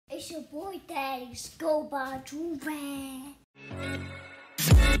It's your boy Daddy's Go by Joovier.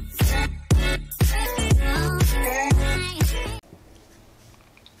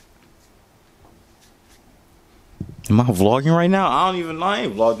 Am I vlogging right now? I don't even know. I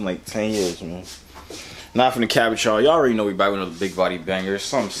ain't vlogged in like 10 years, man. Not from the cabbage, y'all. Y'all already know we back with another big body banger.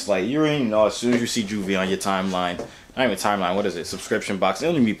 Something slight. You already know as soon as you see Joovier on your timeline. Not even timeline, what is it? Subscription box. It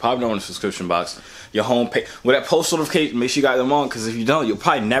don't even be popping on the subscription box. Your home page. With that post notification, make sure you got them on, because if you don't, you'll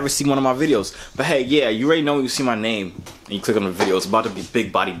probably never see one of my videos. But hey, yeah, you already know when you see my name and you click on the video. It's about to be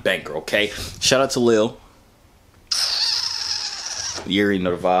big body banger, okay? Shout out to Lil. You already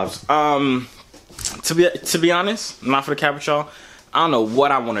know the vibes. To be honest, not for the cabbage, y'all. I don't know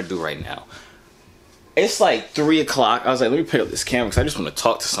what I want to do right now. It's like 3 o'clock. I was like, let me pick up this camera because I just want to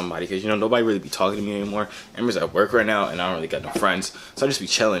talk to somebody, because you know nobody really be talking to me anymore. Amber's at work right now and I don't really got no friends, so I just be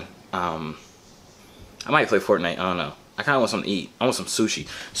chilling. I might play Fortnite. I don't know. I kind of want something to eat. I want some sushi.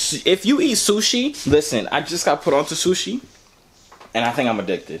 If you eat sushi, listen, I just got put onto sushi and I think I'm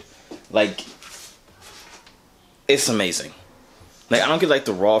addicted. Like, it's amazing. Like, I don't get like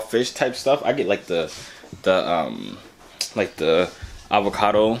the raw fish type stuff. I get like the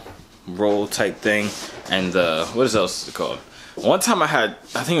avocado roll type thing, and what is else called? One time I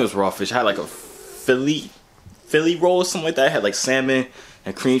think it was raw fish. I had like a Philly roll or something like that. I had like salmon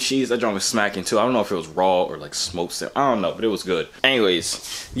and cream cheese. That joint was smacking too. I don't know if it was raw or like smoked salmon. I don't know, but it was good.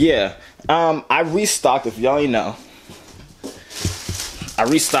 Anyways, yeah. I restocked, if y'all ain't know. I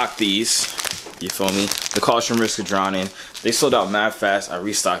restocked these. You feel me? The caution risk of drowning. They sold out mad fast. I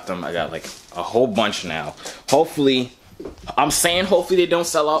restocked them. I got like a whole bunch now. Hopefully, I'm saying hopefully they don't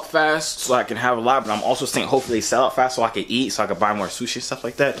sell out fast so I can have a lot, but I'm also saying hopefully they sell out fast so I can eat, so I can buy more sushi and stuff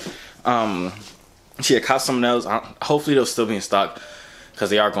like that. Yeah, caught some of those. Hopefully they'll still be in stock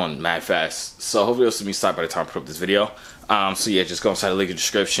because they are going mad fast. So hopefully they'll still be in stock by the time I put up this video. So yeah, just go inside the link in the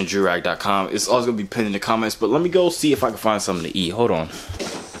description, joorag.com. It's also going to be pinned in the comments, but let me go see if I can find something to eat. Hold on.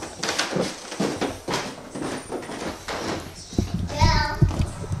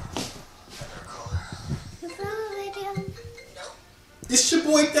 It's your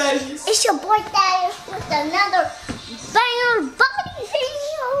boy Thaddeus. It's your boy Thaddeus with another banger body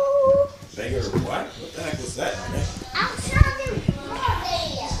video. Banger what? What the heck was that, man? I'm trying to video.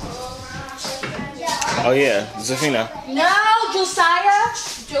 Oh yeah, Zafina. No, Josiah.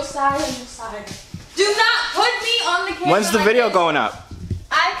 Do not put me on the camera. When's the video going up?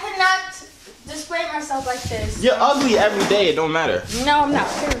 I cannot display myself like this. You're ugly every day, it don't matter. No, I'm not.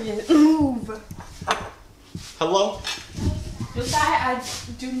 Period. Move. Hello? Josiah, I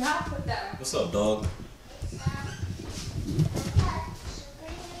do not put that. What's up, dog?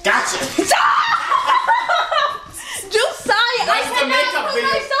 Gotcha! Josiah, I cannot put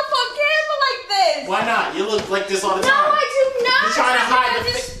myself on camera like this. Why not? You look like this all the No, time. I do not. You're trying to hide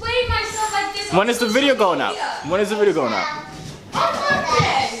the display myself like this. When is the video going up? When is the video going up? On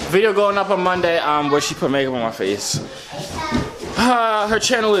Monday. Video going up on Monday, where she put makeup on my face. Her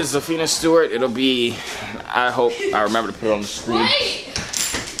channel is Zafina Stewart. It'll be, I hope I remember to put it on the screen. Wait.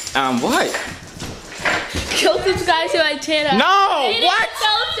 What? Go subscribe to my channel. No! What?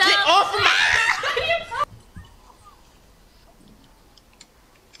 Get off of my...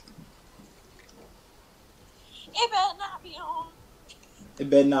 It better not be on. It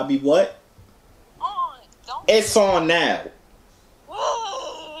better not be what? On. Don't. It's on now.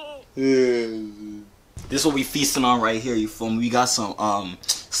 Whoa. This is what we feasting on right here, you feel me? We got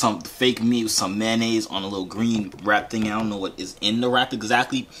some fake meat with some mayonnaise on a little green wrap thing. I don't know what is in the wrap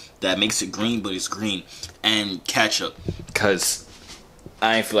exactly that makes it green, but it's green. And ketchup, because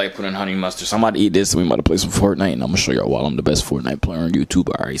I ain't feel like putting honey mustard. So I'm about to eat this and we about to play some Fortnite, and I'm gonna show y'all why I'm the best Fortnite player on YouTube.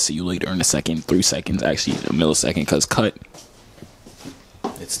 Alright, see you later in a second, 3 seconds, actually a millisecond, because cut.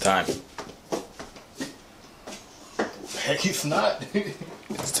 It's time. Heck, it's not.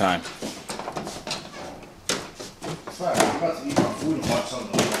 It's time. Sorry, I'm about to eat my food and watch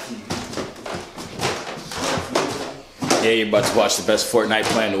something on TV. Yeah, you're about to watch the best Fortnite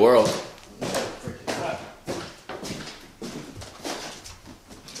player in the world.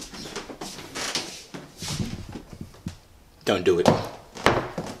 Don't do it.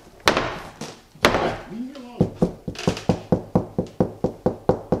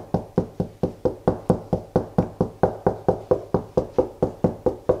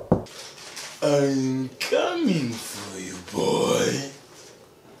 I'm coming for you, boy.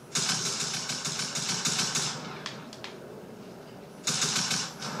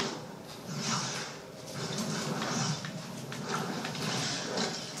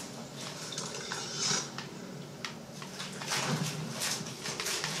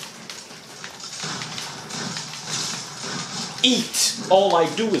 Eat. All I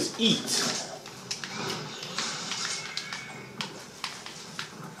do is eat.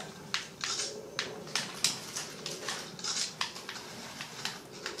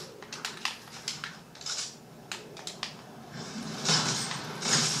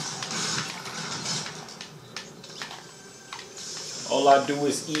 All I do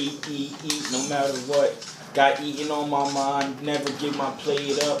is eat, eat, eat, no matter what. Got eating on my mind, never give my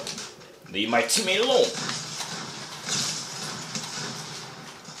plate up. Leave my teammate alone.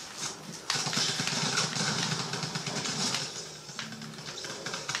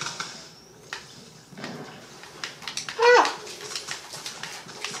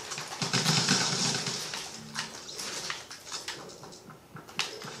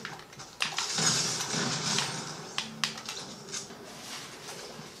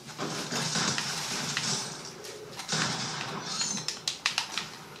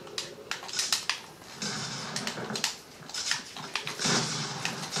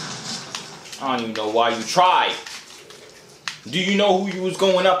 I don't even know why you tried. Do you know who you was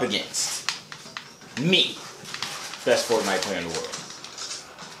going up against? Me. Best Fortnite player in the world.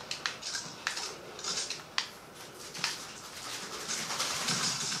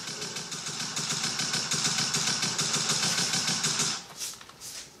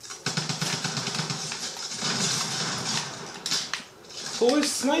 Who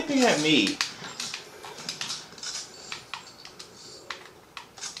is sniping at me?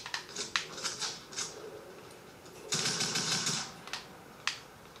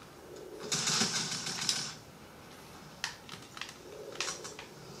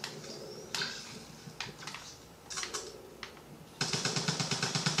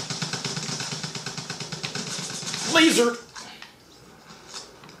 Laser!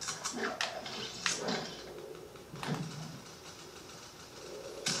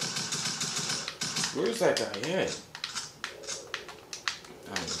 Where's that guy at?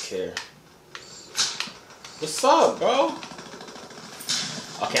 I don't care. What's up, bro?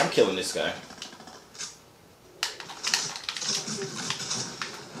 Okay, I'm killing this guy.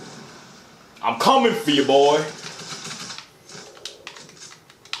 I'm coming for you, boy.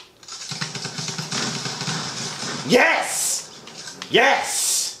 Yes!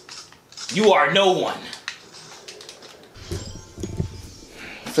 Yes! You are no one.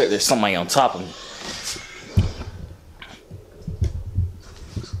 I feel like there's somebody on top of me.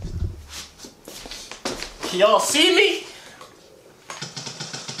 Can y'all see me?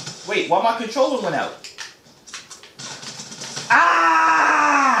 Wait, why my controller went out?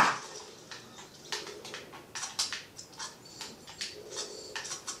 Ah!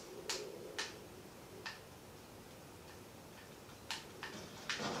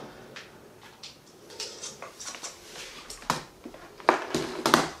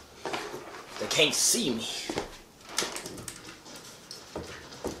 They can't see me.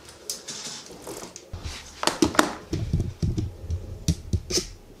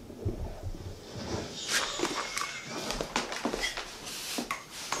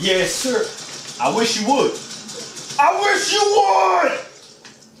 Yes, sir. I wish you would. I wish you would!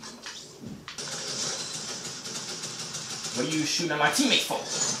 What are you shooting at my teammate for?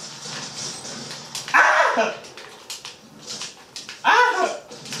 Ah! Ah!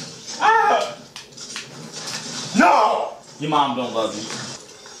 Ah! No! Your mom don't love you.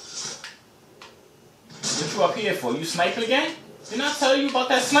 What you up here for? You sniping again? Didn't I tell you about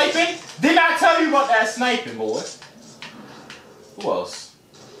that sniping? Didn't I tell you about that sniping, boy? Who else?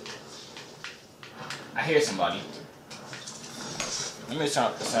 I hear somebody. Let me turn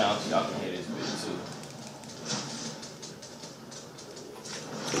up the sound so y'all can hear this bit too.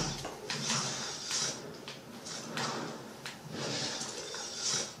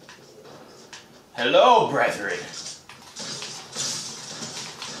 Hello, brethren.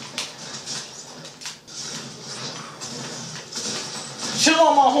 Chill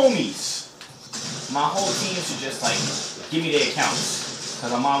on my homies. My whole team should just like give me their accounts,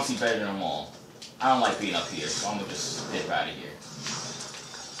 cause I'm obviously better than them all. I don't like being up here, so I'm gonna just dip out of here.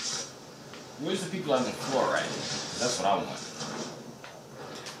 Where's the people on the floor at? That's what I want.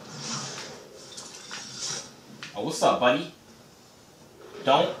 Oh, what's up, buddy?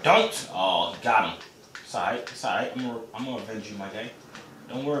 Don't. Oh, got him. It's alright, it's alright. I'm gonna avenge you, my guy.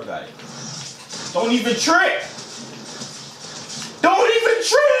 Don't worry about it. Don't even trip! Don't even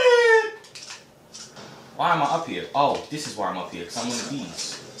trip! Why am I up here? Oh, this is why I'm up here, because I'm one of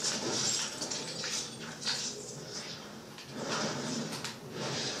these.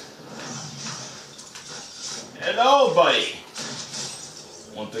 Hello, buddy.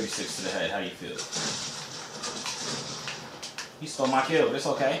 136 to the head. How do you feel? He stole my kill, but it's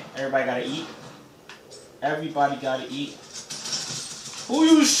okay. Everybody gotta eat. Everybody gotta eat. Who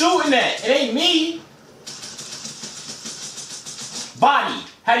you shooting at? It ain't me. Body,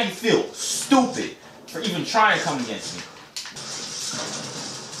 how do you feel? Stupid for even trying to come against me.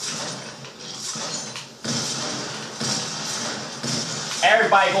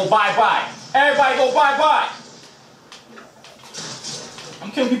 Everybody go bye-bye. Everybody go bye-bye.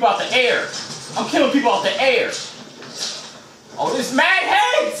 I'm killing people out the air. I'm killing people out the air. Oh, this mad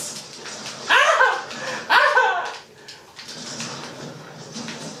heads! Ah! Ah!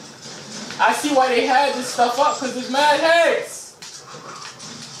 I see why they had this stuff up, because there's mad heads.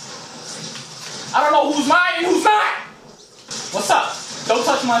 I don't know who's mine and who's not. What's up? Don't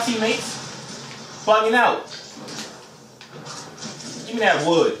touch my teammates. Bugging out. Give me that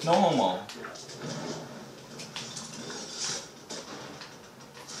wood. No homo.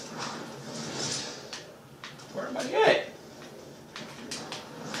 Where everybody at?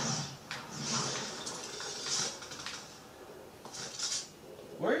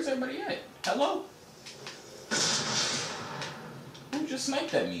 Where is everybody at? Hello? Who just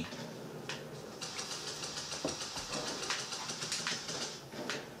sniped at me?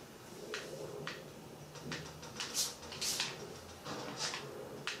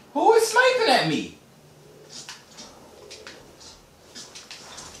 Who is sniping at me?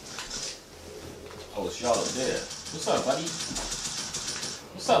 Oh, it's y'all up there. What's up, buddy?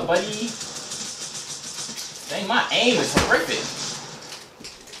 What's up, buddy? Dang, my aim is horrific.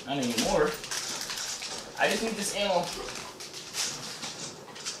 Not anymore. I just need this ammo.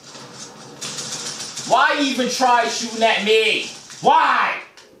 Why even try shooting at me? Why?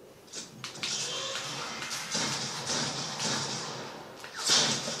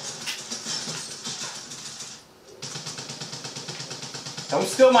 Don't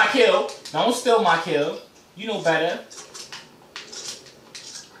steal my kill. Don't steal my kill. You know better.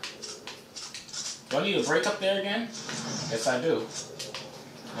 Do I need a break up there again? Yes, I do.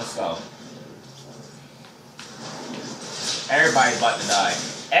 Let's go. Everybody's about to die.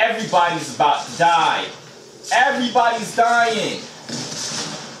 Everybody's about to die. Everybody's dying.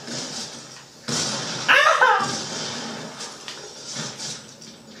 Ah!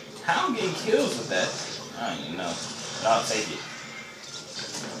 How I'm getting kills with that? I don't even know. But I'll take it.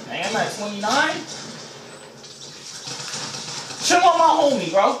 Dang, I'm at 29. Chill on my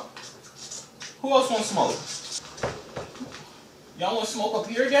homie, bro. Who else want smoke? Y'all want smoke up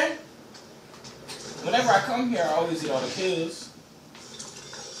here again? Whenever I come here, I always get all the kills.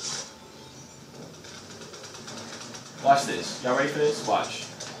 Watch this. Y'all ready for this? Watch.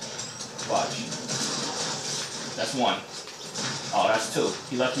 Watch. That's one. Oh, that's two.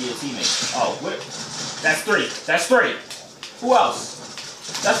 He lucky a teammate. Oh, what? That's three. That's three. Who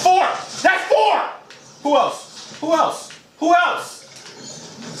else? That's four. That's four. Who else? Who else? Who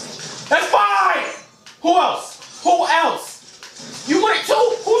else? That's five. Who else? Who else? You want it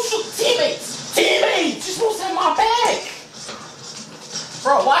too? Who shoot teammates? Teammates! You're supposed to have my back.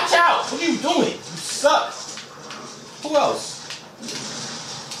 Bro, watch out. What are you doing? You suck. Who else?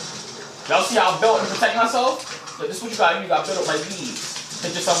 Y'all see how I'm built to protect myself? Look, this is what you got. You got built up like these.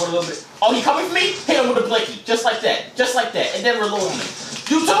 Hit yourself with a little bit. Oh, he coming for me? Hit him with a blicky. Just like that. Just like that. And then reload on him.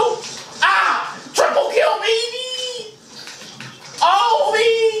 You too? Ah! Triple kill, baby! Oh,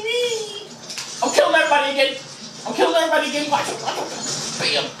 baby! I'm killing everybody again. I'm killing everybody again. Watch him. Watch him.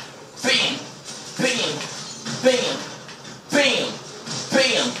 Bam. Bam. Bam. Bam. Bam.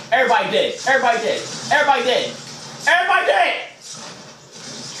 Bam. Everybody dead. Everybody dead. Everybody dead. Everybody dead!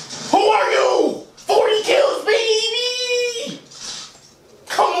 Who are you? 40 kills, baby!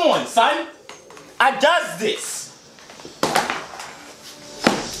 Come on, son. I does this.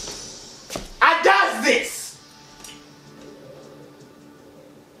 I does this.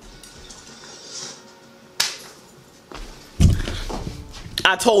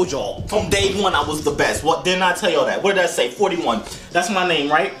 I told y'all from day one I was the best. What didn't I tell y'all that? What did I say? 41. That's my name,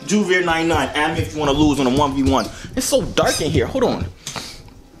 right? Joovier 99. Add me if you want to lose on a 1v1. It's so dark in here. Hold on.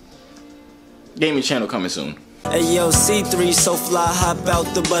 Gaming channel coming soon. Hey yo, C3 so fly, hop out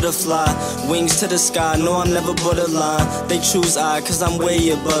the butterfly. Wings to the sky, no I'm never borderline. They choose I, cause I'm way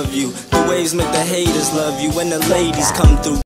above you. The waves make the haters love you when the ladies come through.